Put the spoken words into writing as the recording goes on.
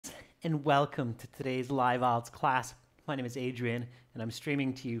and welcome to today's live IELTS class. My name is Adrian and I'm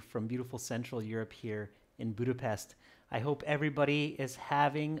streaming to you from beautiful Central Europe here in Budapest. I hope everybody is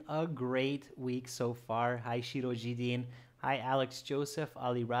having a great week so far. Hi Shiro Jidin, hi Alex Joseph,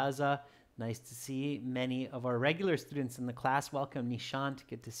 Ali Raza. Nice to see many of our regular students in the class. Welcome Nishant,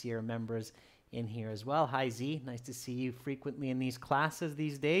 good to see our members in here as well. Hi Z, nice to see you frequently in these classes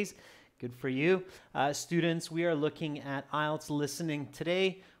these days. Good for you. Students, we are looking at IELTS listening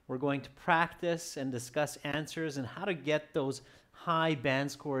today. We're going to practice and discuss answers and how to get those high band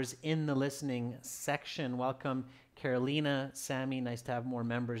scores in the listening section. Welcome, Carolina, Sammy. Nice to have more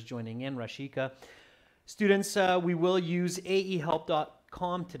members joining in. Rashika. Students, we will use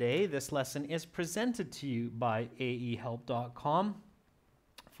aehelp.com today. This lesson is presented to you by aehelp.com.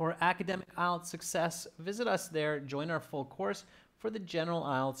 For academic IELTS success, visit us there, join our full course. For the general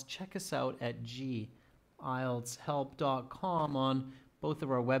IELTS, check us out at gieltshelp.com. On both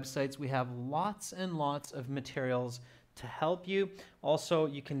of our websites, we have lots and lots of materials to help you. Also,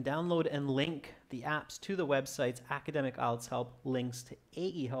 you can download and link the apps to the websites. Academic IELTS Help links to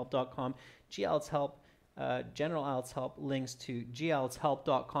aehelp.com. GIELTS Help, General IELTS Help links to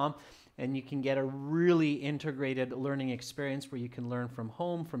gieltshelp.com. And you can get a really integrated learning experience where you can learn from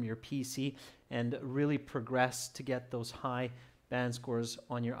home, from your PC, and really progress to get those high band scores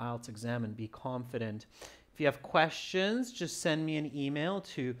on your IELTS exam and be confident. If you have questions, just send me an email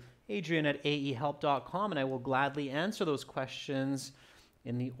to adrian@aehelp.com and I will gladly answer those questions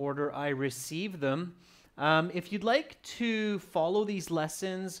in the order I receive them. If you'd like to follow these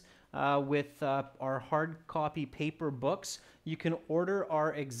lessons with our hard copy paper books, you can order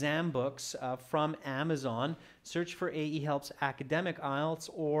our exam books from Amazon. Search for AE Helps Academic IELTS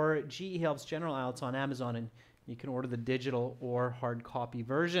or GE Helps General IELTS on Amazon and you can order the digital or hard copy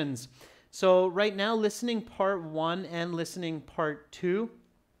versions. So right now, listening part 1 and listening part 2.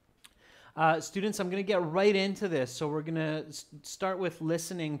 Students, I'm going to get right into this. So we're going to start with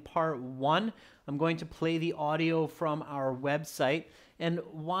listening part 1. I'm going to play the audio from our website. And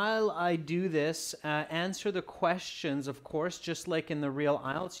while I do this, answer the questions, of course, just like in the real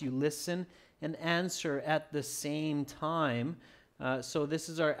IELTS. You listen and answer at the same time. So this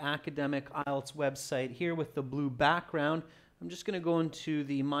is our academic IELTS website here with the blue background. I'm just going to go into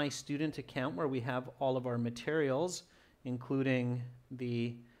the My Student account where we have all of our materials, including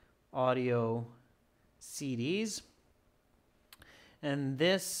the audio CDs. And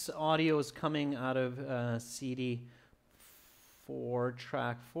this audio is coming out of CD 4,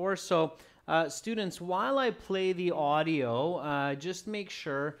 track 4. So students, while I play the audio, just make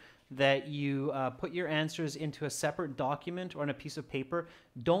sure that you put your answers into a separate document or on a piece of paper.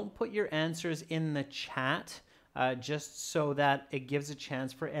 Don't put your answers in the chat, just so that it gives a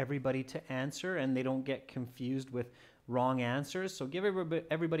chance for everybody to answer and they don't get confused with wrong answers. So give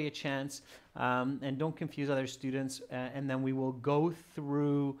everybody a chance and don't confuse other students. And then we will go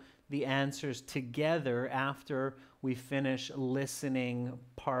through the answers together after we finish listening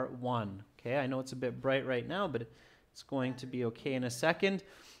part 1. Okay, I know it's a bit bright right now, but it's going to be okay in a second.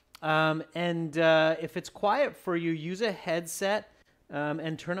 If it's quiet for you, use a headset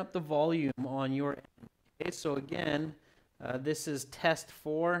and turn up the volume on your end. Okay, so again, this is test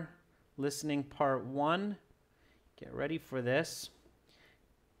 4, listening part 1. Get ready for this.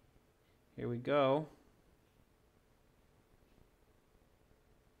 Here we go.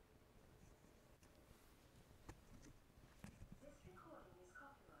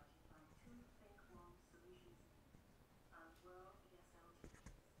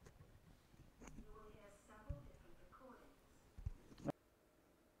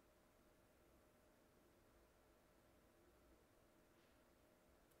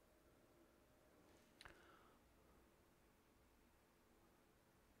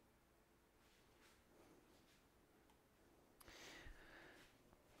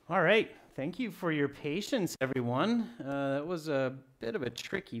 All right, thank you for your patience, everyone. That was a bit of a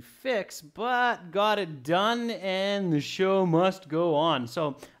tricky fix, but got it done, and the show must go on.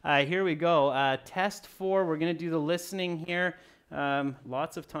 So here we go. Test 4, we're going to do the listening here.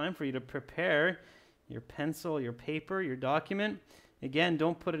 Lots of time for you to prepare your pencil, your paper, your document. Again,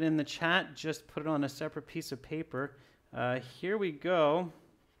 don't put it in the chat, just put it on a separate piece of paper. Here we go.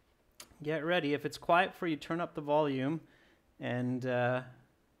 Get ready. If it's quiet for you, turn up the volume and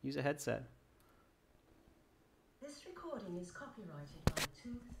use a headset. This recording is copyrighted by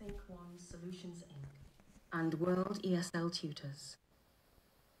 2 Think One Solutions Inc. and World ESL Tutors.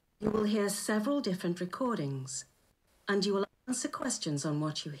 You will hear several different recordings, and you will answer questions on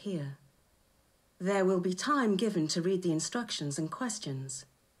what you hear. There will be time given to read the instructions and questions,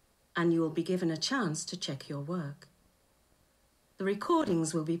 and you will be given a chance to check your work. The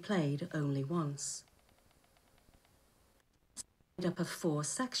recordings will be played only once. It's made up of 4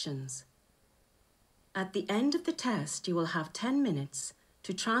 sections. At the end of the test, you will have 10 minutes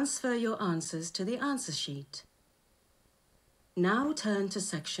to transfer your answers to the answer sheet. Now turn to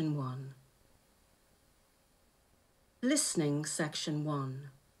Section 1. Listening Section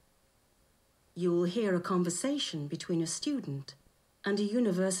 1. You will hear a conversation between a student and a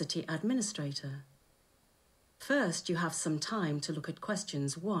university administrator. First, you have some time to look at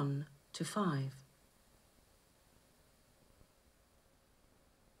questions 1 to 5.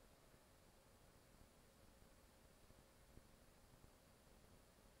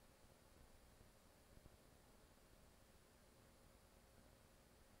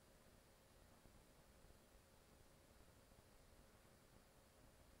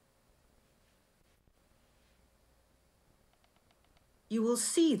 You will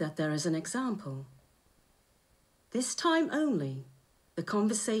see that there is an example. This time only, the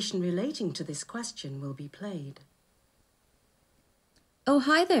conversation relating to this question will be played. Oh,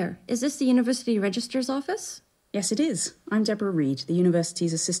 hi there. Is this the University Registrar's office? Yes, it is. I'm Deborah Reed, the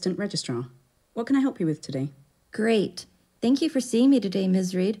university's assistant registrar. What can I help you with today? Great. Thank you for seeing me today,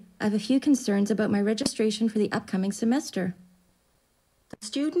 Ms. Reed. I have a few concerns about my registration for the upcoming semester. The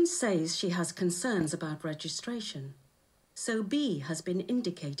student says she has concerns about registration, so B has been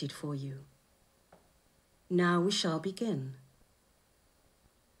indicated for you. Now we shall begin.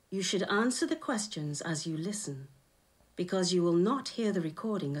 You should answer the questions as you listen, because you will not hear the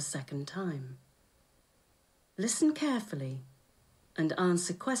recording a second time. Listen carefully and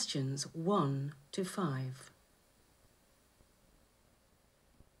answer questions 1 to 5.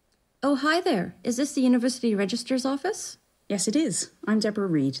 Oh, hi there. Is this the University Registrar's office? Yes, it is. I'm Deborah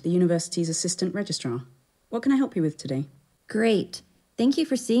Reed, the university's assistant registrar. What can I help you with today? Great. Thank you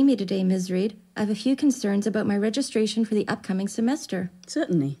for seeing me today, Ms. Reed. I have a few concerns about my registration for the upcoming semester.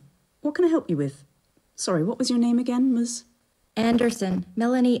 Certainly. What can I help you with? Sorry, what was your name again, Ms.? Anderson,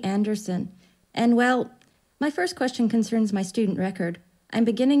 Melanie Anderson. And well, my first question concerns my student record. I'm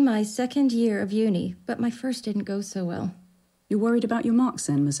beginning my second year of uni, but my first didn't go so well. You're worried about your marks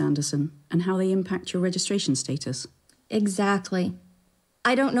then, Ms. Anderson, and how they impact your registration status? Exactly.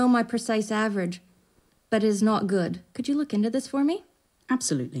 I don't know my precise average, but it is not good. Could you look into this for me?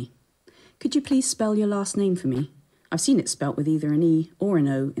 Absolutely. Could you please spell your last name for me? I've seen it spelt with either an E or an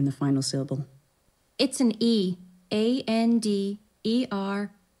O in the final syllable. It's an E. Andersen.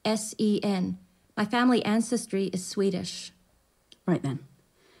 My family ancestry is Swedish. Right then.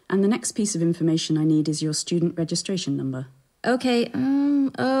 And the next piece of information I need is your student registration number. Okay,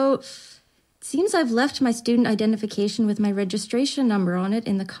 it seems I've left my student identification with my registration number on it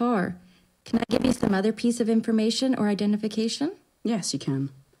in the car. Can I give you some other piece of information or identification? Yes, you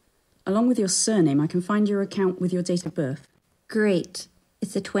can. Along with your surname, I can find your account with your date of birth. Great.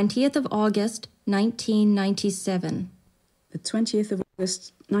 It's the 20th of August, 1997. The 20th of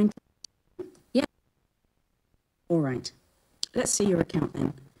August, 19... Yeah. All right. Let's see your account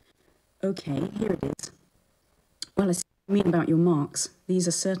then. Okay, here it is. Well, I see what you mean about your marks. These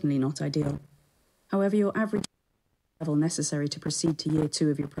are certainly not ideal. However, your average level necessary to proceed to year 2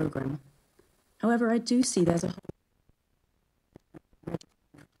 of your program. However, I do see there's a whole...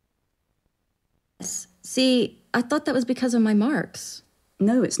 Yes. See, I thought that was because of my marks.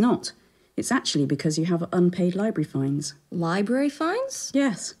 No, it's not. It's actually because you have unpaid library fines. Library fines?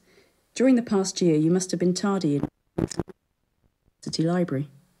 Yes. During the past year, you must have been tardy in the city library.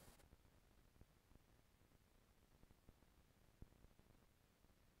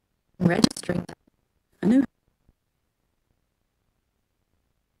 Registering that. I know.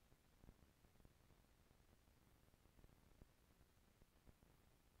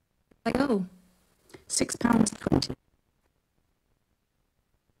 I go. £6.20.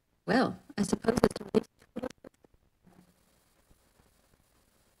 Well, I suppose it's related.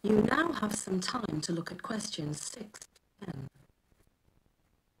 You now have some time to look at questions 6 to 10.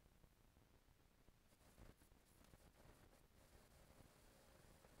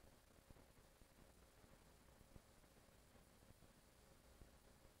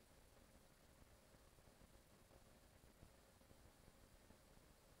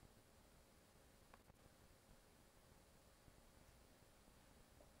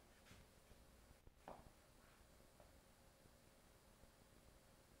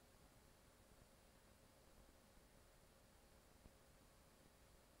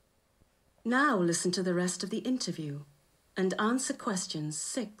 Now listen to the rest of the interview and answer questions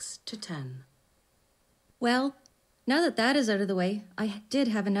 6 to 10. Well, now that that is out of the way, I did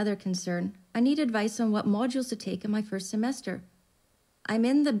have another concern. I need advice on what modules to take in my first semester. I'm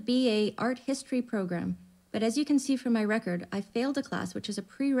in the BA Art History program, But as you can see from my record, I failed a class which is a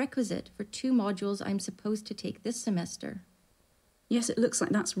prerequisite for 2 modules I'm supposed to take this semester. Yes, it looks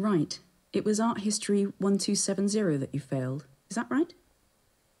like that's right. It was Art History 1270 that you failed. Is that right?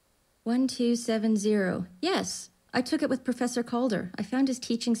 1270. Yes, I took it with Professor Calder. I found his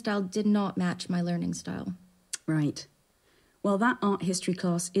teaching style did not match my learning style. Right. Well, that art history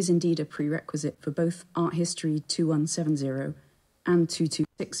class is indeed a prerequisite for both Art History 2170 and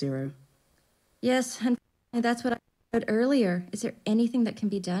 2260. Yes, and that's what I said earlier. Is there anything that can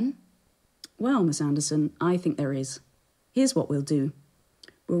be done? Well, Miss Anderson, I think there is. Here's what we'll do.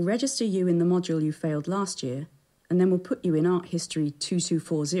 We'll register you in the module you failed last year, and then we'll put you in Art History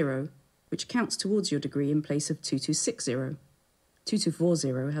 2240, which counts towards your degree in place of 2260.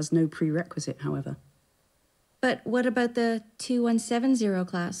 2240 has no prerequisite, however. But what about the 2170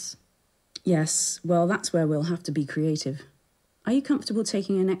 class? Yes, well, that's where we'll have to be creative. Are you comfortable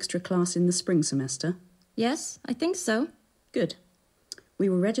taking an extra class in the spring semester? Yes, I think so. Good. We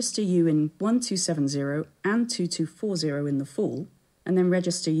will register you in 1270 and 2240 in the fall, and then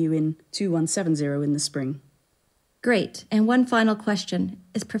register you in 2170 in the spring. Great. And one final question.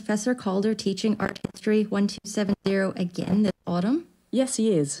 Is Professor Calder teaching Art History 1270 again this autumn? Yes,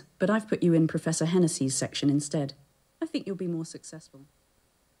 he is, but I've put you in Professor Hennessy's section instead. I think you'll be more successful.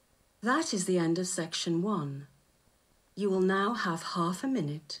 That is the end of section 1. You will now have half a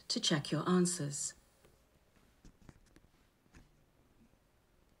minute to check your answers.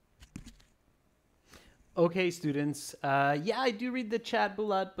 Okay, students. Yeah, I do read the chat,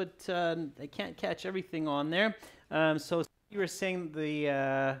 Bulat, but I can't catch everything on there. So you were saying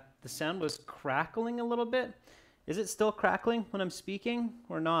the sound was crackling a little bit. Is it still crackling when I'm speaking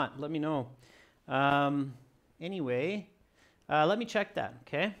or not? Let me know. Anyway, let me check that.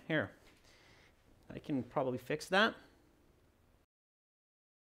 Okay, here. I can probably fix that.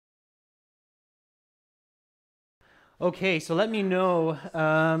 Okay, so let me know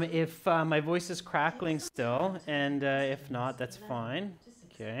if my voice is crackling still, and if not, that's fine.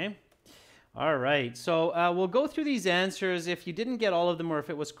 Okay. All right, so we'll go through these answers. If you didn't get all of them or if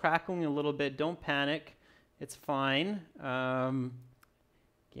it was crackling a little bit, don't panic. It's fine. Again,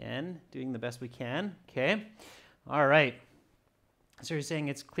 doing the best we can. Okay. All right. So you're saying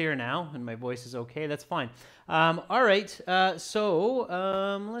it's clear now and my voice is okay. That's fine. All right. So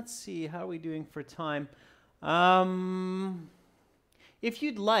let's see. How are we doing for time? If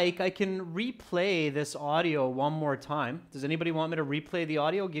you'd like, I can replay this audio one more time. Does anybody want me to replay the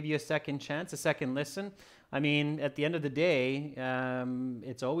audio? Give you a second chance, a second listen? I mean, at the end of the day,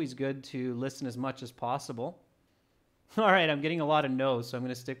 it's always good to listen as much as possible. All right, I'm getting a lot of no's, so I'm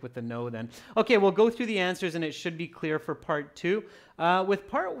going to stick with the no then. Okay, we'll go through the answers and it should be clear for part 2. With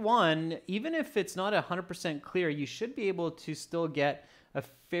part 1, even if it's not 100% clear, you should be able to still get a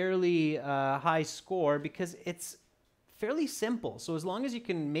fairly high score because it's fairly simple. So as long as you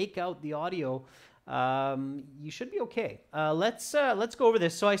can make out the audio, you should be okay. Let's go over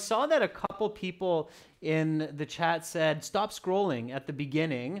this. So I saw that a couple people in the chat said stop scrolling at the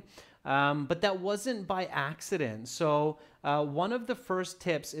beginning. But that wasn't by accident. So one of the first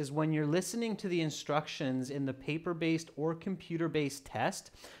tips is when you're listening to the instructions in the paper-based or computer-based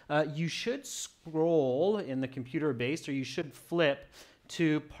test, you should scroll in the computer-based, or you should flip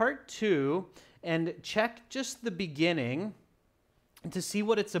to part 2 and check just the beginning to see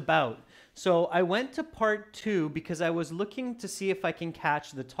what it's about. So I went to part 2 because I was looking to see if I can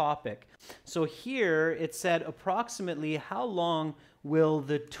catch the topic. So here it said approximately how long will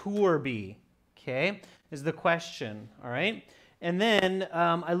the tour be? Okay, is the question, all right? And then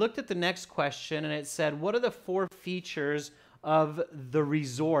I looked at the next question and it said, what are the 4 features of the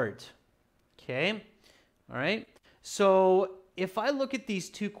resort? Okay, all right? So if I look at these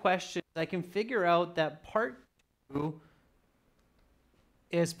 2 questions, I can figure out that part 2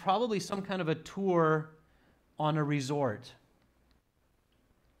 is probably some kind of a tour on a resort.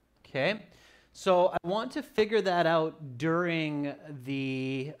 Okay? So I want to figure that out during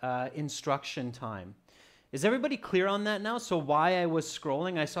the instruction time. Is everybody clear on that now? So why I was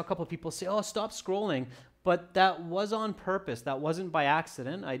scrolling, I saw a couple of people say, oh, stop scrolling. But that was on purpose. That wasn't by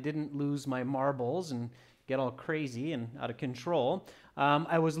accident. I didn't lose my marbles and get all crazy and out of control.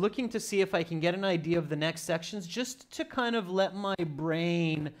 I was looking to see if I can get an idea of the next sections just to kind of let my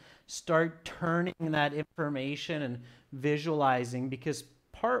brain start turning that information and visualizing, because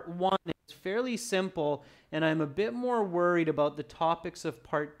part 1 is fairly simple and I'm a bit more worried about the topics of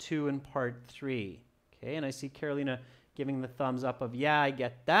part 2 and part 3. Okay, and I see Carolina giving the thumbs up of, yeah, I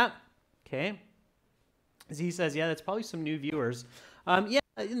get that. Okay. Z says, yeah, that's probably some new viewers. Yeah,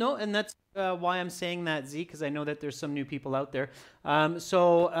 you know, and that's why I'm saying that, Z, because I know that there's some new people out there.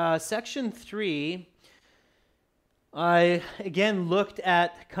 So section 3, I again looked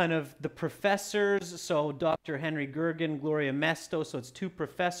at kind of the professors. So Dr. Henry Gergen, Gloria Mesto. So it's two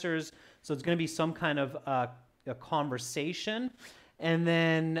professors. So it's going to be some kind of a conversation. And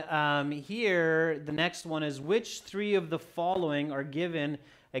then here, the next one is which three of the following are given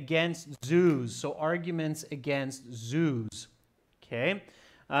against zoos? So arguments against zoos. Okay.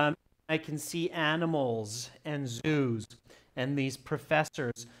 I can see animals and zoos and these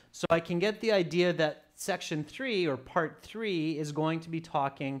professors. So I can get the idea that section 3 or part 3 is going to be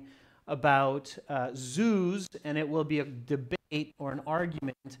talking about zoos, and it will be a debate or an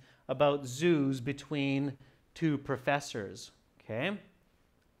argument about zoos between two professors. Okay.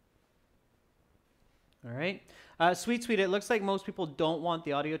 All right. Sweet, it looks like most people don't want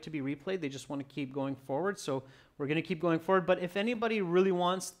the audio to be replayed. They just want to keep going forward. So we're going to keep going forward. But if anybody really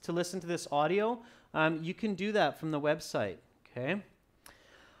wants to listen to this audio, you can do that from the website. Okay.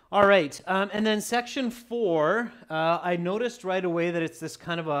 All right. And then section 4, I noticed right away that it's this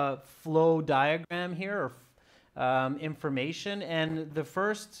kind of a flow diagram here, or information. And the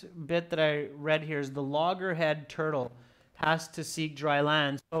first bit that I read here is the loggerhead turtle has to seek dry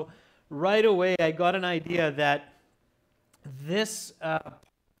land. So right away, I got an idea that this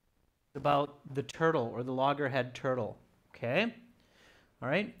about the turtle or the loggerhead turtle. Okay. All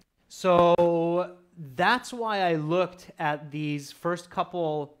right. So that's why I looked at these first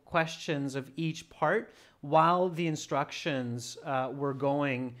couple questions of each part while the instructions were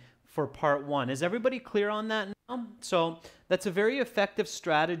going for part 1. Is everybody clear on that now? So that's a very effective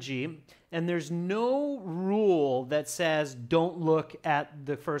strategy, and there's no rule that says don't look at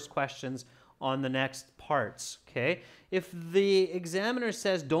the first questions on the next parts, okay? If the examiner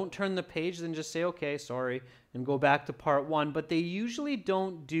says don't turn the page, then just say, okay, sorry, and go back to part 1, but they usually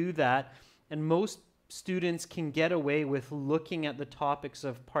don't do that, and most students can get away with looking at the topics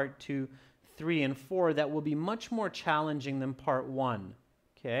of part 2, 3, and 4 that will be much more challenging than part 1,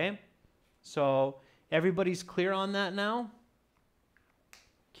 okay? So everybody's clear on that now?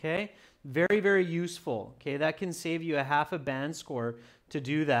 Okay, very, very useful. Okay, that can save you a half a band score to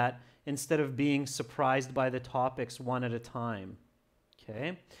do that instead of being surprised by the topics one at a time.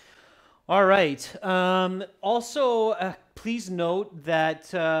 Okay. All right. Also, please note that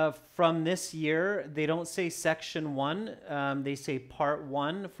from this year, they don't say section 1. They say part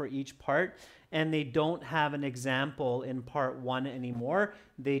 1 for each part, and they don't have an example in part 1 anymore.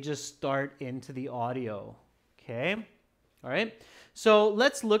 They just start into the audio. Okay. All right. So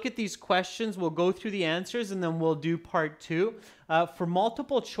let's look at these questions. We'll go through the answers, and then we'll do part 2. For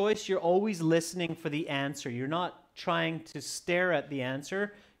multiple choice, you're always listening for the answer. You're not trying to stare at the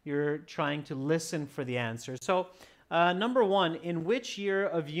answer. You're trying to listen for the answer. So number 1, in which year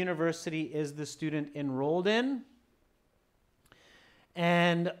of university is the student enrolled in?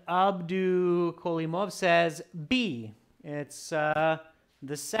 And Abdu Kolimov says B. It's the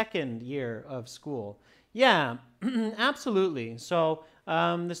second year of school. Yeah, absolutely. So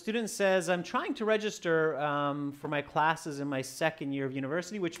the student says, I'm trying to register for my classes in my second year of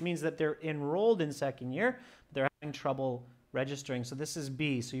university, which means that they're enrolled in second year. But they're having trouble registering. So this is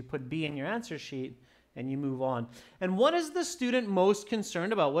B. So you put B in your answer sheet and you move on. And what is the student most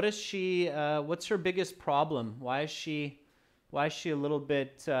concerned about? What is she, what's her biggest problem? Why is she a little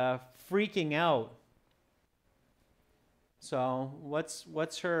bit freaking out? So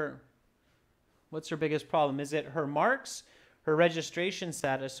what's her biggest problem? Is it her marks, her registration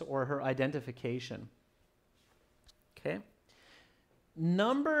status, or her identification? Okay.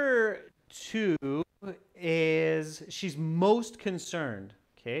 Number 2 is she's most concerned.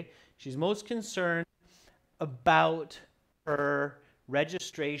 Okay. She's most concerned about her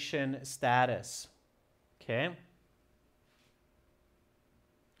registration status. Okay.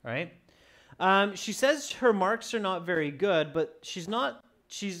 All right. She says her marks are not very good, but she's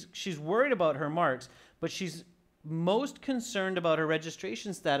worried about her marks, but she's most concerned about her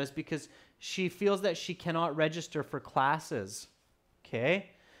registration status because she feels that she cannot register for classes. Okay?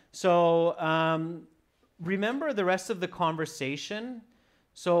 So remember the rest of the conversation.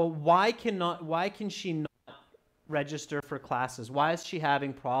 So why can she not register for classes? Why is she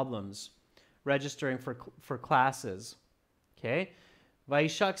having problems registering for classes? Okay?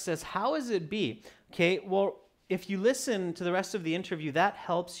 Vaishak says, how is it B? Okay, well, if you listen to the rest of the interview, that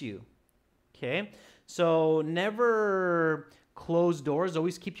helps you. Okay, so never close doors.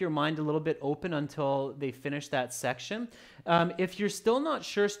 Always keep your mind a little bit open until they finish that section. If you're still not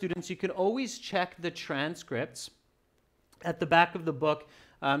sure, students, you can always check the transcripts at the back of the book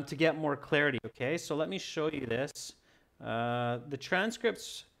to get more clarity. Okay, so let me show you this. The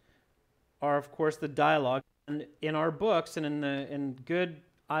transcripts are, of course, the dialogue. And in our books and in good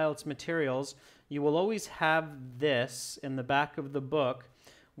IELTS materials, you will always have this in the back of the book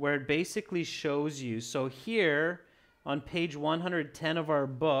where it basically shows you. So here on page 110 of our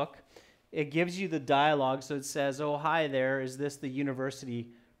book, it gives you the dialogue. So it says, oh, hi there, is this the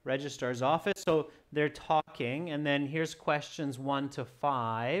university registrar's office? So they're talking, and then here's questions 1 to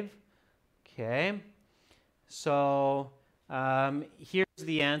 5. Okay, so here's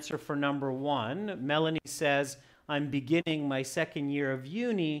the answer for number 1. Melanie says, I'm beginning my second year of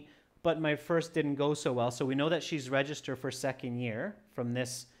uni, but my first didn't go so well. So we know that she's registered for second year from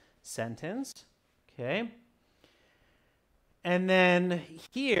this sentence. Okay. And then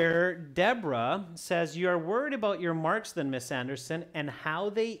here, Deborah says, you are worried about your marks then, Miss Anderson, and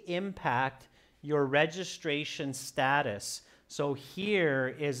how they impact your registration status. So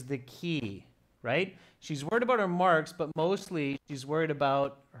here is the key, right? She's worried about her marks, but mostly she's worried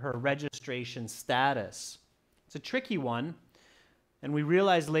about her registration status. It's a tricky one, and we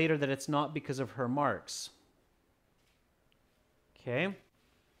realize later that it's not because of her marks. Okay,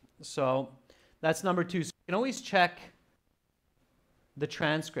 so that's number 2. So you can always check the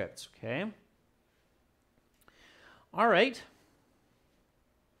transcripts, okay? All right.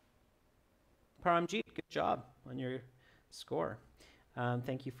 Paramjeet, good job on your score.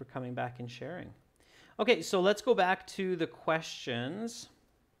 Thank you for coming back and sharing. Okay, so let's go back to the questions.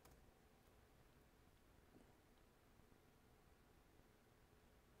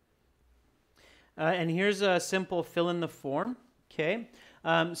 And here's a simple fill in the form, okay?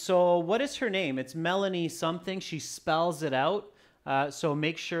 So what is her name? It's Melanie something. She spells it out. So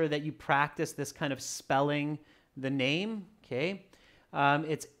make sure that you practice this kind of spelling the name, okay?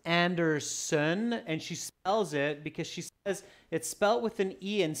 It's Anderson, and she spells it because she says it's spelled with an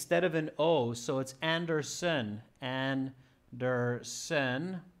E instead of an O, so it's Anderson, Anderson,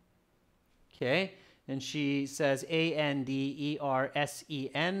 okay? And she says Andersen,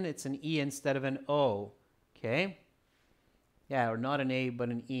 it's an E instead of an O, okay? Yeah, or not an A, but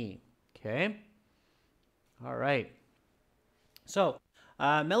an E, okay? All right. So,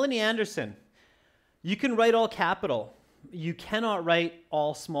 Melanie Anderson, you can write all capital. You cannot write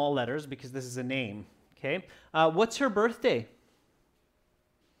all small letters because this is a name, okay? What's her birthday?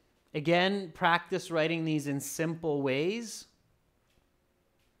 Again, practice writing these in simple ways.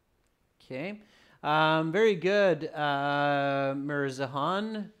 Okay. Very good,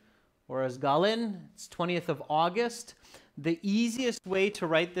 Mirzahan or Asgalin. It's 20th of August. The easiest way to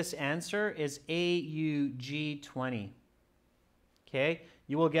write this answer is AUG20. Okay,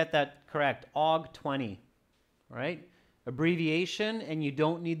 you will get that correct. AUG20, right? Abbreviation, and you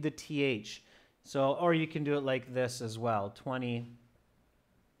don't need the TH. So, or you can do it like this as well, 20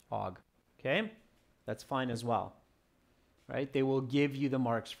 AUG. Okay, that's fine as well, right? They will give you the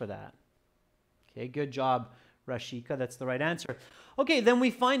marks for that. Okay, good job, Rashika. That's the right answer. Okay, then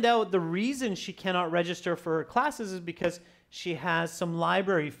we find out the reason she cannot register for her classes is because she has some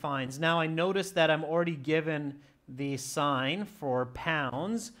library fines. Now, I noticed that I'm already given the sign for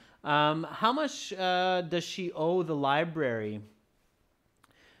pounds. How much does she owe the library?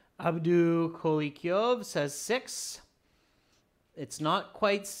 Abdu Kolikyov says 6. It's not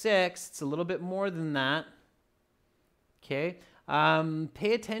quite 6. It's a little bit more than that. Okay.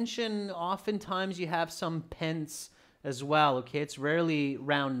 Pay attention. Oftentimes you have some pence as well. Okay. It's rarely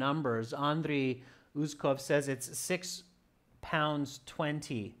round numbers. Andrei Uzkov says it's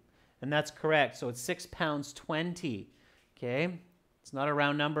 £6.20. And that's correct. So it's £6.20. Okay. It's not a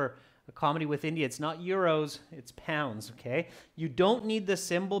round number. A comedy with India. It's not euros. It's pounds. Okay. You don't need the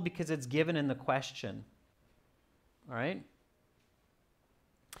symbol because it's given in the question. All right.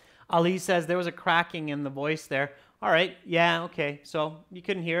 Ali says there was a cracking in the voice there. All right. Yeah. Okay. So you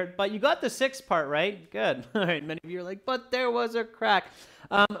couldn't hear it, but you got the 6 part right. Good. All right. Many of you are like, but there was a crack.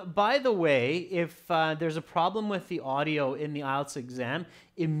 By the way, if there's a problem with the audio in the IELTS exam,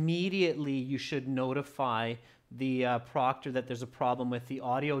 immediately you should notify the proctor that there's a problem with the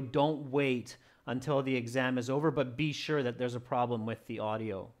audio. Don't wait until the exam is over, but be sure that there's a problem with the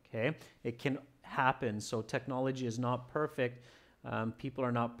audio. Okay. It can happen. So technology is not perfect. People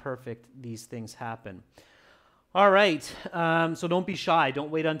are not perfect. These things happen. All right. So don't be shy.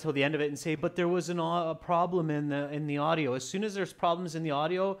 Don't wait until the end of it and say, but there was a problem in the audio. As soon as there's problems in the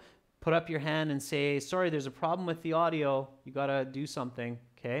audio, put up your hand and say, sorry, there's a problem with the audio. You got to do something.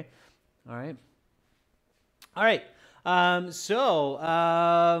 Okay. All right. All right.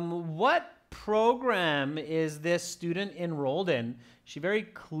 What program is this student enrolled in? She very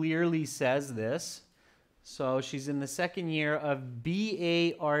clearly says this. So she's in the 2nd year of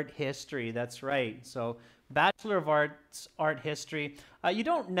BA Art History. That's right. So Bachelor of Arts, Art History. You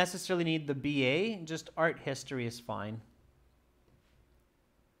don't necessarily need the BA. Just Art History is fine.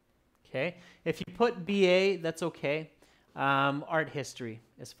 Okay. If you put BA, that's okay. Art history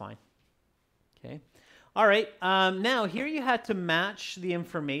is fine. Okay. All right. Now here you had to match the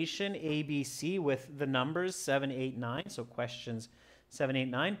information ABC with the numbers 7, 8, 9. So questions 7, 8,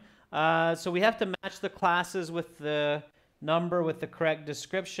 9. So we have to match the classes with the number with the correct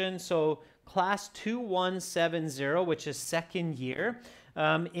description. So class 2170, which is second year,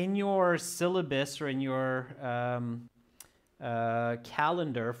 in your syllabus or in your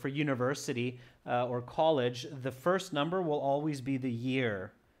calendar for university or college, the first number will always be the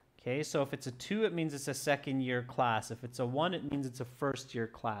year. Okay, so if it's a 2, it means it's a second year class. If it's a 1, it means it's a first year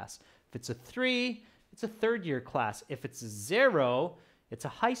class. If it's a 3, it's a third year class. If it's a 0, it's a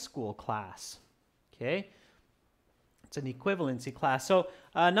high school class. Okay, it's an equivalency class. So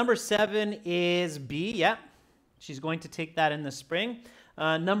number 7 is B. Yep, she's going to take that in the spring.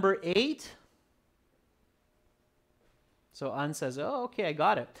 Number 8. So An says, oh, okay, I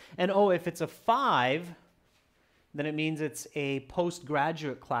got it. And oh, if it's a 5, then it means it's a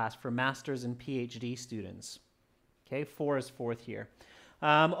postgraduate class for master's and PhD students. Okay, 4 is fourth year.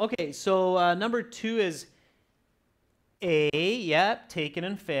 Okay, so number 2 is A. Yep, taken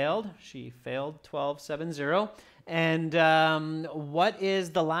and failed. She failed 1270. And what is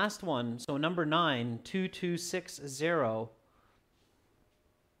the last one? So number 9, 2260.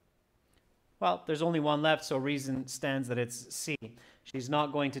 Well, there's only one left, so reason stands that it's C. She's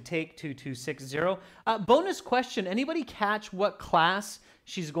not going to take 2260. Bonus question, anybody catch what class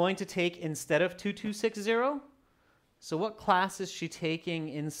she's going to take instead of 2260? So what class is she taking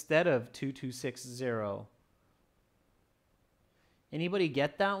instead of 2260? Anybody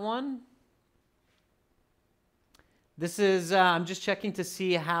get that one? This is, I'm just checking to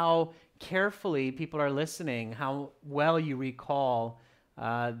see how carefully people are listening, how well you recall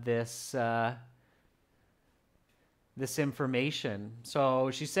this information.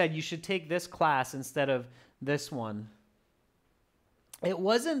 So she said you should take this class instead of this one. It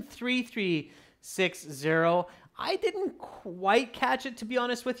wasn't 3360. I didn't quite catch it, to be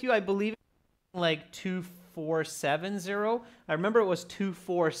honest with you. I believe it was like 2470. I remember it was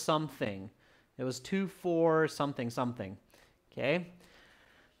 24 something. It was 24 something something. Okay,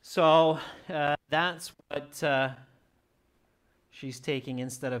 so that's what she's taking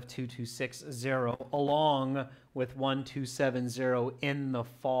instead of 2260, along with 1270 in the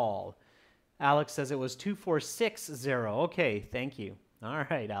fall. Alex says it was 2460. Okay, thank you. All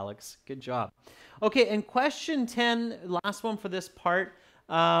right, Alex, good job. Okay, and question 10, last one for this part.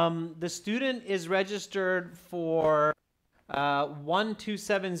 The student is registered for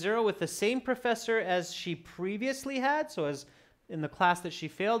 1270 with the same professor as she previously had, so as in the class that she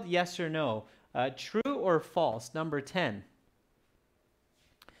failed, yes or no? True or false? Number 10.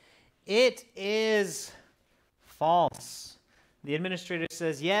 It is false. The administrator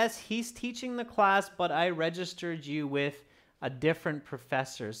says, yes, he's teaching the class, but I registered you with a different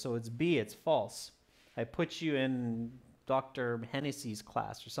professor. So it's B, it's false. I put you in Dr. Hennessy's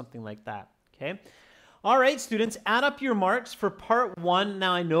class or something like that. Okay. All right, students, add up your marks for part 1.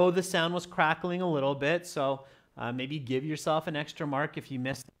 Now, I know the sound was crackling a little bit, so maybe give yourself an extra mark if you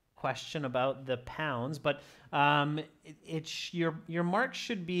missed the question about the pounds, but your mark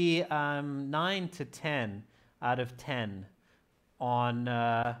should be 9 to 10 out of 10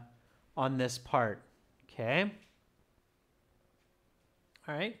 on this part. Okay.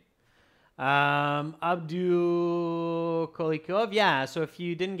 All right. Abdul Kolikov. Yeah. So if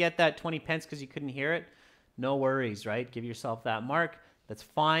you didn't get that 20 pence because you couldn't hear it, no worries, right? Give yourself that mark. That's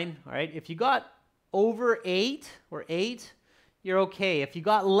fine. All right. If you got over 8 or 8, you're okay. If you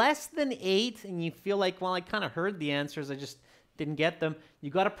got less than 8 and you feel like, well, I kind of heard the answers, I just didn't get them, you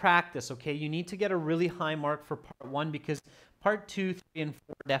got to practice, okay? You need to get a really high mark for part 1 because part 2, 3, and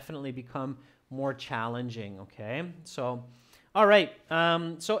 4 definitely become more challenging, okay? So, all right.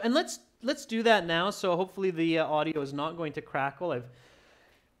 And let's do that now. So hopefully the audio is not going to crackle. I've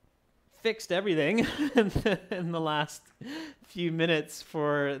fixed everything in the last few minutes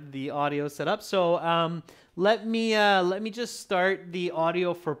for the audio setup. So let me just start the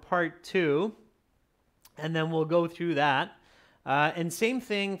audio for part 2, and then we'll go through that. And same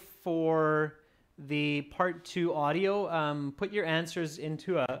thing for the part 2 audio. Put your answers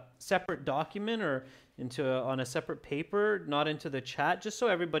into a separate document or on a separate paper, not into the chat, just so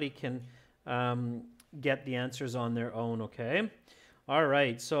everybody can get the answers on their own. Okay. All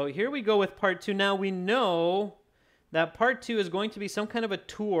right, so here we go with part 2. Now we know that part 2 is going to be some kind of a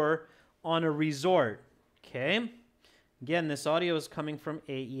tour on a resort, okay? Again, this audio is coming from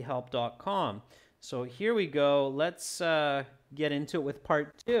aehelp.com. So here we go. Let's get into it with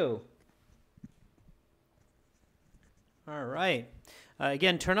part 2. All right.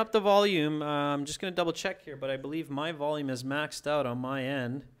 Again, turn up the volume. I'm just going to double check here, but I believe my volume is maxed out on my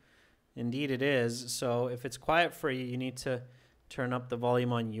end. Indeed it is. So if it's quiet for you, you need to turn up the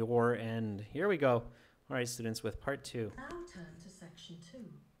volume on your end. Here we go. All right, students, with part 2. Now turn to section 2.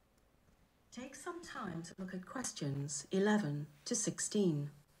 Take some time to look at questions 11 to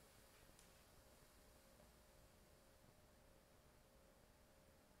 16.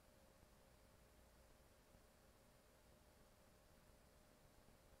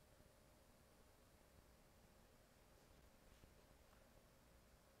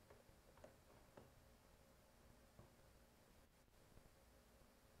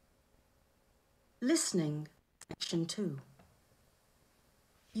 Listening, section 2.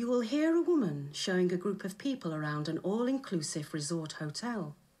 You will hear a woman showing a group of people around an all-inclusive resort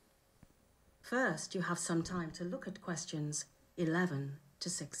hotel. First, you have some time to look at questions 11 to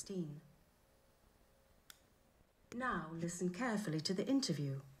 16. Now, listen carefully to the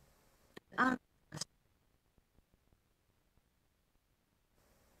interview. I'd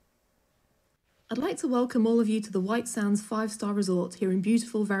like to welcome all of you to the White Sands 5-star resort here in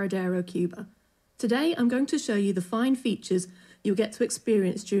beautiful Varadero, Cuba. Today, I'm going to show you the fine features you'll get to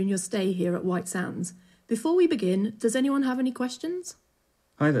experience during your stay here at White Sands. Before we begin, does anyone have any questions?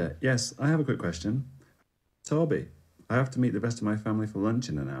 Hi there. Yes, I have a quick question. Toby, I have to meet the rest of my family for lunch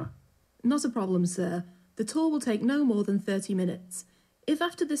in an hour. Not a problem, sir. The tour will take no more than 30 minutes. If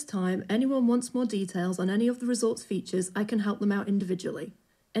after this time anyone wants more details on any of the resort's features, I can help them out individually.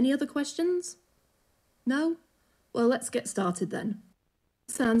 Any other questions? No? Well, let's get started then.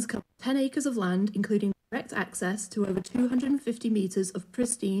 Sands covers 10 acres of land, including direct access to over 250 metres of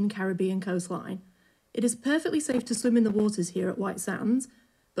pristine Caribbean coastline. It is perfectly safe to swim in the waters here at White Sands,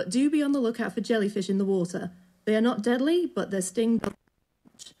 but do be on the lookout for jellyfish in the water. They are not deadly, but their sting does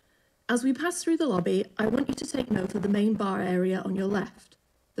much. As we pass through the lobby, I want you to take note of the main bar area on your left.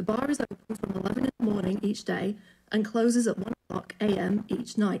 The bar is open from 11 in the morning each day and closes at 1 a.m.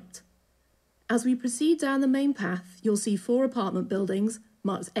 each night. As we proceed down the main path, you'll see 4 apartment buildings,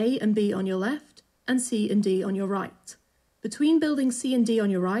 marked A and B on your left, and C and D on your right. Between buildings C and D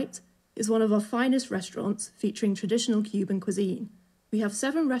on your right is one of our finest restaurants featuring traditional Cuban cuisine. We have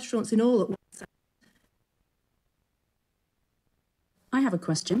 7 restaurants in all at White Sands. I have a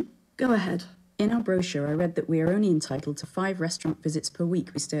question. Go ahead. In our brochure, I read that we are only entitled to 5 restaurant visits per week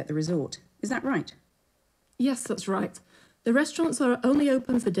we stay at the resort. Is that right? Yes, that's right. The restaurants are only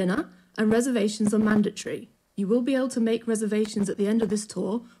open for dinner and reservations are mandatory. You will be able to make reservations at the end of this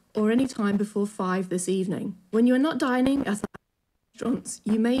tour or any time before 5 this evening. When you are not dining at our restaurants,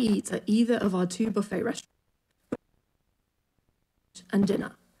 you may eat at either of our 2 buffet restaurants and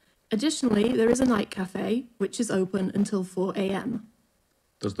dinner. Additionally, there is a night cafe, which is open until 4 a.m.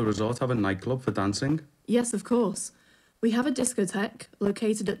 Does the resort have a nightclub for dancing? Yes, of course. We have a discotheque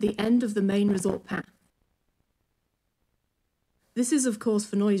located at the end of the main resort path. This is, of course,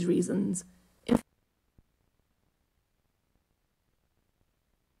 for noise reasons.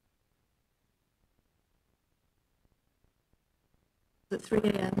 At 3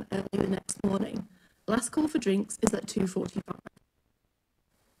 a.m. early the next morning. Last call for drinks is at 2:45.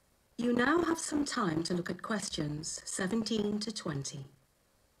 You now have some time to look at questions 17 to 20.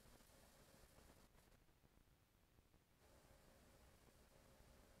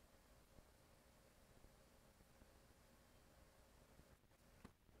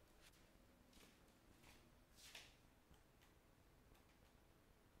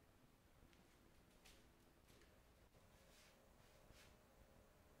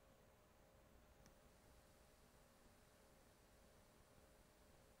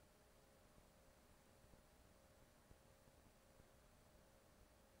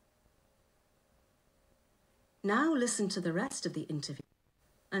 Now listen to the rest of the interview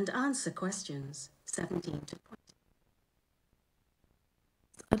and answer questions 17 to 20.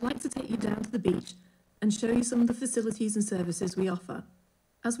 I'd like to take you down to the beach and show you some of the facilities and services we offer.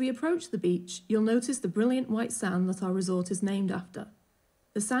 As we approach the beach, you'll notice the brilliant white sand that our resort is named after.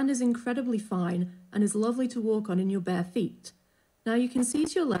 The sand is incredibly fine and is lovely to walk on in your bare feet. Now you can see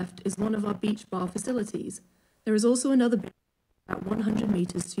to your left is one of our beach bar facilities. There is also another beach about 100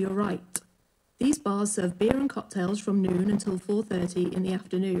 metres to your right. These bars serve beer and cocktails from noon until 4:30 in the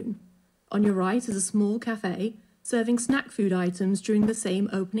afternoon. On your right is a small cafe serving snack food items during the same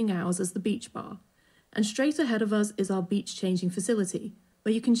opening hours as the beach bar. And straight ahead of us is our beach changing facility,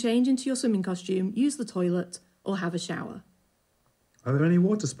 where you can change into your swimming costume, use the toilet, or have a shower. Are there any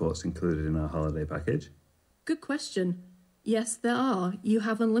water sports included in our holiday package? Good question. Yes, there are. You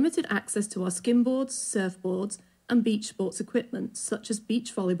have unlimited access to our skimboards, surfboards, and beach sports equipment, such as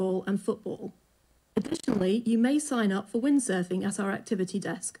beach volleyball and football. Additionally, you may sign up for windsurfing at our activity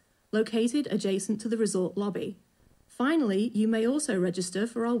desk, located adjacent to the resort lobby. Finally, you may also register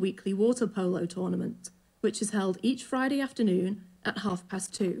for our weekly water polo tournament, which is held each Friday afternoon at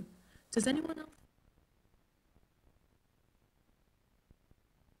 2:30. Does anyone else?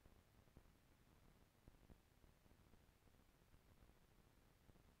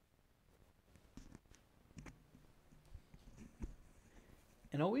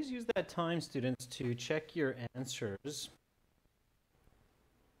 And always use that time, students, to check your answers.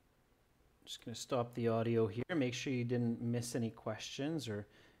 Just going to stop the audio here. Make sure you didn't miss any questions or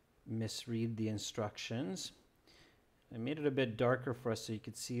misread the instructions. I made it a bit darker for us so you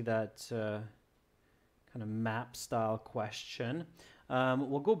could see that kind of map style question.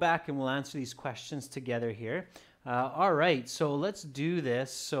 We'll go back and we'll answer these questions together here. All right, so let's do this.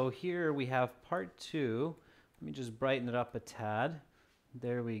 So here we have part 2. Let me just brighten it up a tad.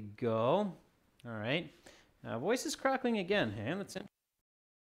 There we go. All right. Voice is crackling again. Hey, that's interesting.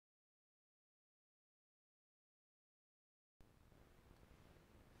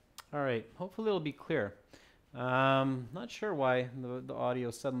 All right. Hopefully it'll be clear. Not sure why the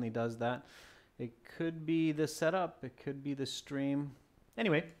audio suddenly does that. It could be the setup. It could be the stream.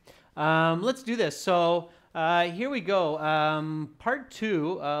 Anyway, let's do this. So here we go. Part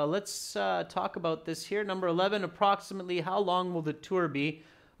 2. Let's talk about this here. Number 11, approximately how long will the tour be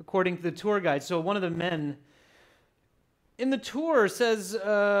according to the tour guide? So one of the men in the tour says,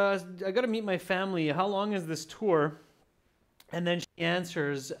 I got to meet my family. How long is this tour? And then she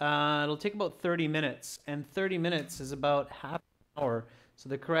answers, it'll take about 30 minutes. And 30 minutes is about half an hour. So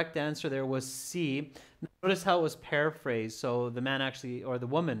the correct answer there was C. Notice how it was paraphrased. So the man actually, or the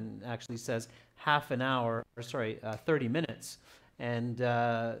woman actually says half an hour, or sorry, 30 minutes. And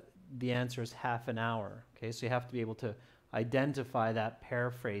the answer is half an hour. Okay, so you have to be able to identify that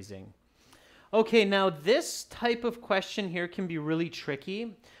paraphrasing. Okay, now this type of question here can be really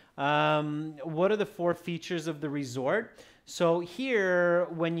tricky. What are the 4 features of the resort? So here,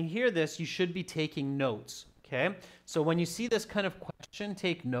 when you hear this, you should be taking notes. Okay, so when you see this kind of question,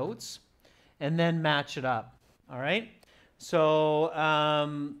 take notes and then match it up. All right, so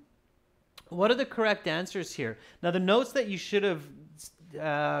what are the correct answers here? Now, the notes that you should have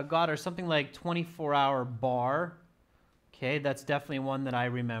got are something like 24-hour bar. Okay, that's definitely one that I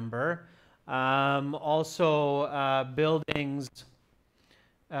remember. Also, buildings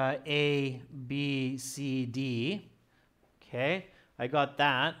A, B, C, D. Okay, I got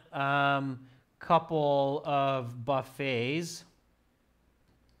that. Couple of buffets,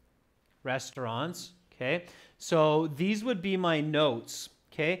 restaurants. Okay, so these would be my notes.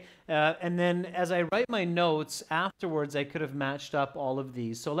 Okay, and then as I write my notes afterwards, I could have matched up all of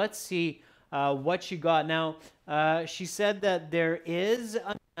these. So let's see what you got. Now, she said that there is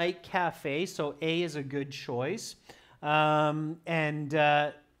a night cafe, so A is a good choice. And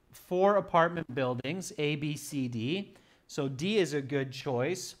 4 apartment buildings, A, B, C, D. So D is a good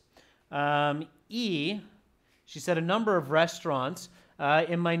choice. E, she said a number of restaurants.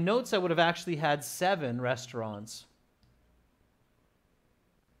 In my notes, I would have actually had 7 restaurants.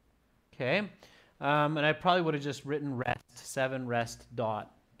 Okay. And I probably would have just written rest, 7 rest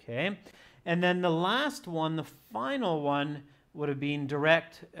dot. Okay. And then the last one, the final one, would have been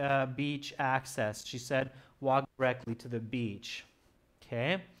direct beach access. She said walk directly to the beach.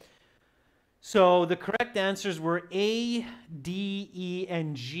 Okay. So the correct answers were A, D, E,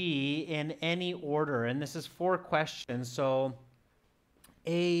 and G in any order. And this is 4 questions. So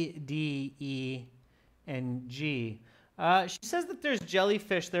A, D, E, and G. She says that there's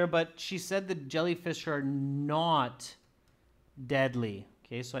jellyfish there, but she said that jellyfish are not deadly.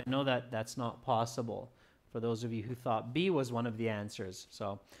 Okay, so I know that that's not possible for those of you who thought B was one of the answers.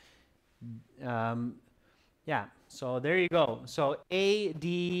 So, yeah, so there you go. So A,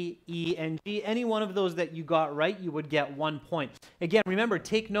 D, E, and G, any one of those that you got right, you would get 1 point. Again, remember,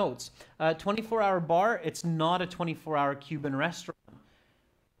 take notes. 24-hour bar, it's not a 24-hour Cuban restaurant.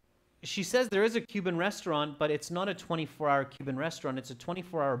 She says there is a Cuban restaurant, but it's not a 24-hour Cuban restaurant. It's a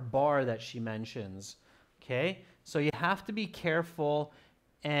 24-hour bar that she mentions. Okay, so you have to be careful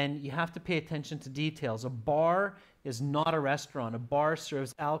and you have to pay attention to details. A bar is not a restaurant. A bar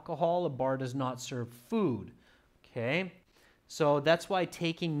serves alcohol. A bar does not serve food. Okay, so that's why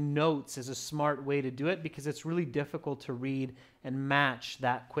taking notes is a smart way to do it, because it's really difficult to read and match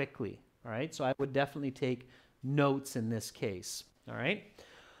that quickly. All right, so I would definitely take notes in this case. All right.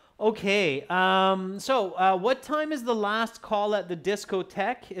 Okay, so what time is the last call at the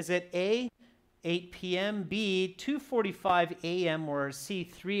discotheque? Is it A, 8 p.m., B, 2:45 a.m., or C,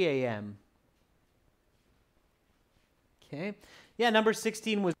 3 a.m.? Okay, yeah, number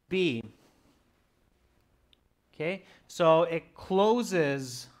 16 was B. Okay, so it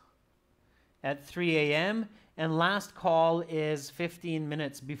closes at 3 a.m. and last call is 15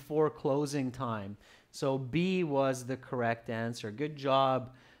 minutes before closing time. So B was the correct answer. Good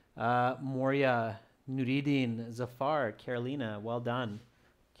job, Moria, Nuridin, Zafar, Carolina. Well done.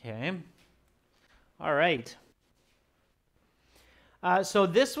 Okay. All right. So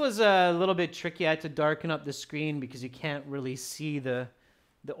this was a little bit tricky. I had to darken up the screen because you can't really see the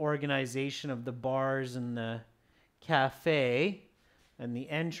organization of the bars and the cafe and the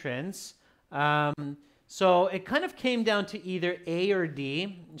entrance. So it kind of came down to either A or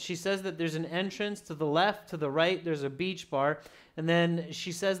D. She says that there's an entrance to the left, to the right, there's a beach bar, and then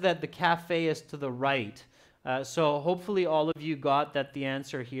she says that the cafe is to the right. So hopefully all of you got that the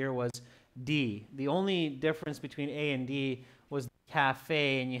answer here was D. The only difference between A and D was the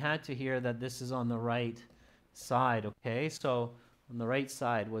cafe, and you had to hear that this is on the right side, okay? So on the right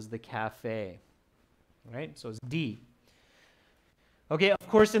side was the cafe, right? So it's D. Okay, of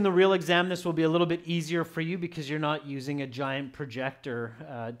course, in the real exam, this will be a little bit easier for you because you're not using a giant projector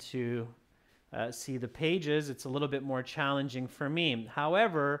to see the pages. It's a little bit more challenging for me.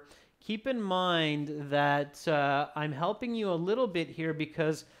 However, keep in mind that I'm helping you a little bit here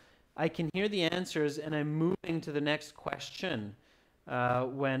because I can hear the answers and I'm moving to the next question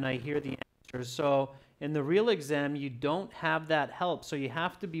when I hear the answers. So in the real exam, you don't have that help. So you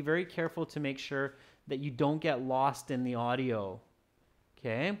have to be very careful to make sure that you don't get lost in the audio.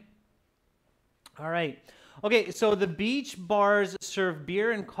 Okay. All right. Okay, so the beach bars serve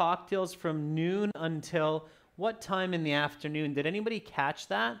beer and cocktails from noon until what time in the afternoon? Did anybody catch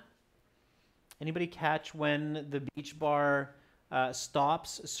that? Anybody catch when the beach bar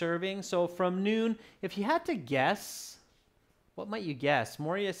stops serving? So from noon, if you had to guess, what might you guess?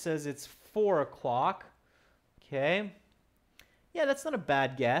 Moria says it's 4 o'clock. Okay. Yeah, that's not a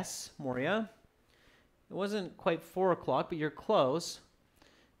bad guess, Moria. It wasn't quite 4 o'clock, but you're close.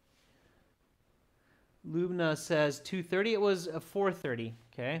 Lubna says 2:30. It was 4:30.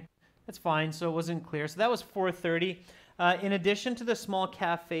 Okay, that's fine. So it wasn't clear. So that was 4:30. In addition to the small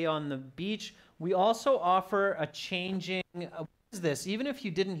cafe on the beach, we also offer a changing. What is this? Even if you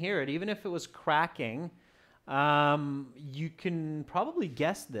didn't hear it, even if it was cracking, you can probably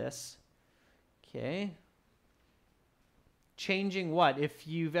guess this. Okay. Changing what? If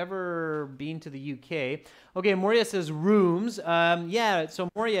you've ever been to the UK. Okay, Moria says rooms. Yeah, so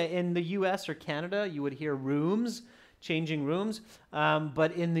Moria, in the US or Canada, you would hear rooms, changing rooms.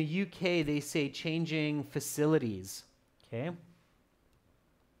 But in the UK, they say changing facilities. Okay.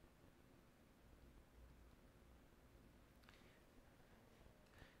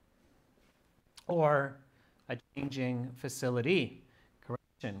 Or a changing facility.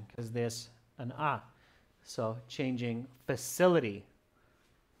 Correction, because there's an A. So changing facility.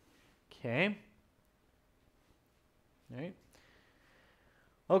 Okay. All right.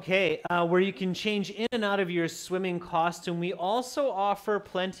 Okay, where you can change in and out of your swimming costume. We also offer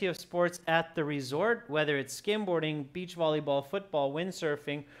plenty of sports at the resort, whether it's skimboarding, beach volleyball, football,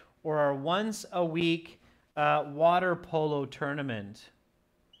 windsurfing, or our once a week water polo tournament.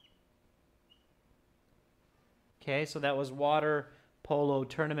 Okay, so that was water polo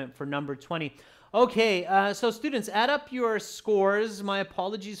tournament for number 20. Okay, so students, add up your scores. My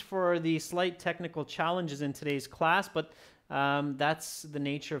apologies for the slight technical challenges in today's class, but that's the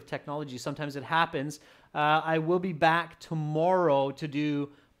nature of technology. Sometimes it happens. I will be back tomorrow to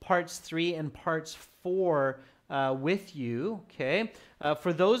do parts 3 and parts 4 with you, okay?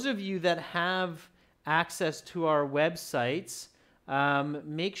 For those of you that have access to our websites,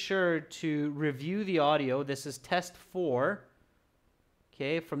 make sure to review the audio. This is test 4.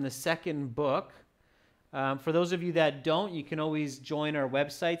 Okay, from the second book. For those of you that don't, you can always join our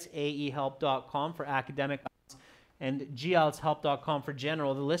websites, aehelp.com for academic and gieltshelp.com for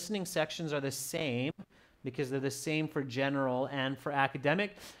general. The listening sections are the same because they're the same for general and for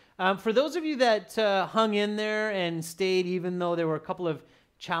academic. For those of you that hung in there and stayed even though there were a couple of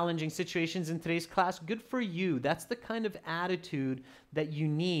challenging situations in today's class, good for you. That's the kind of attitude that you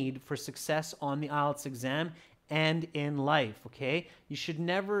need for success on the IELTS exam and in life, okay? You should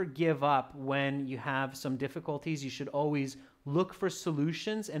never give up when you have some difficulties. You should always look for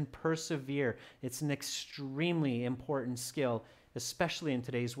solutions and persevere. It's an extremely important skill, especially in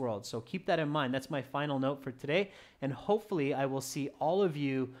today's world. So keep that in mind. That's my final note for today. And hopefully I will see all of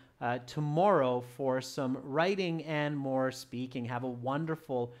you tomorrow for some writing and more speaking. Have a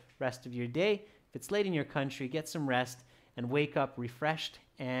wonderful rest of your day. If it's late in your country, get some rest and wake up refreshed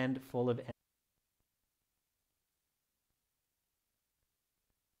and full of energy.